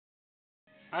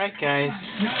Alright guys,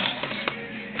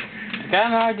 I got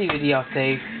another DVD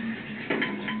update.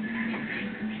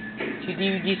 2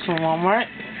 DVDs from Walmart.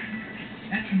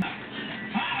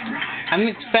 I'm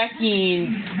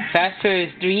expecting Fast and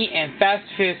Furious 3 and Fast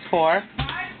and Furious 4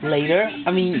 later.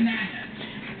 I mean,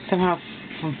 somehow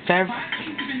from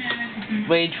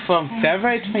February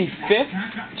 25th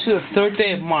to the 3rd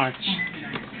day of March.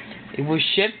 It was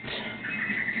shipped.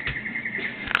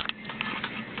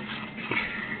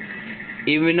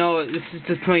 Even though this is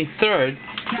the 23rd,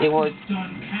 it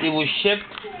was shipped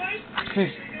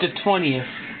since the 20th.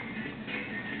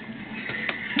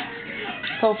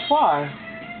 So far,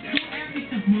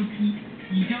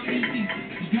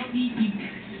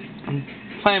 I'm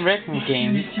playing wrestling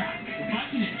games.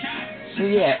 So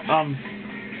yeah,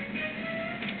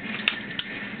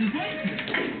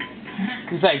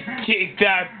 it's like, take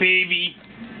that, baby.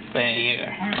 But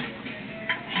yeah.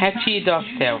 Hachi Dog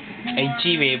Tail, a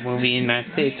G-rated movie in the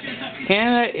United States.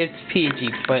 Canada, it's PG,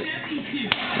 but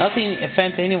nothing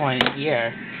offends anyone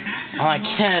here. Unlike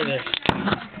Canada.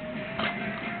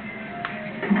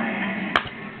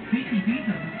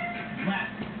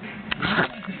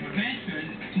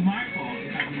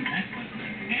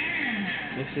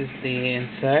 This is the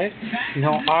inside.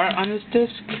 No art on this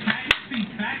disc.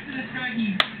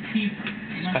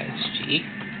 Spice G.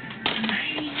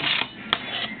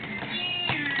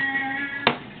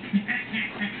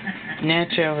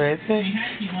 Nacho Libre.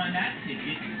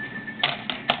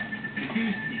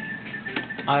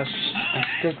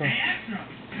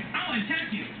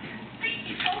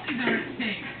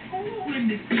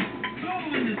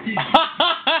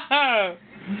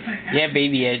 Yeah,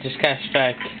 baby, I just got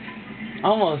struck.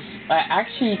 Almost.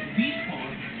 Actually,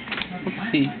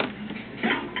 let's see.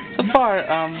 So far,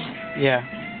 yeah.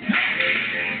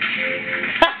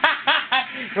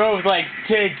 Rose like,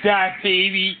 take that,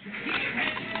 baby.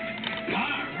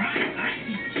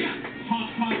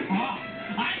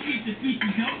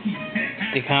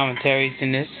 The commentaries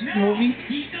in this movie.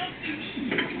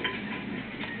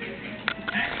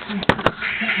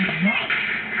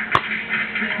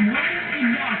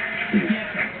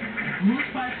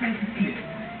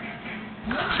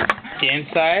 The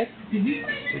inside.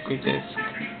 Look at this.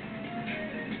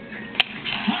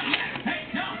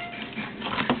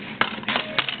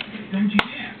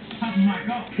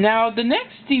 Now the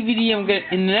next DVD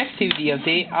in the next DVD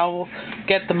update, I will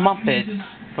get the Muppets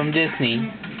from Disney.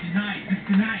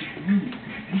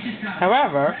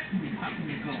 However,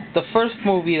 the first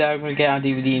movie that I'm gonna get on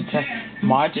DVD in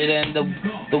March, and then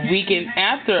the weekend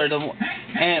after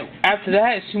after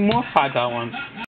that, it's 2 more $5 ones.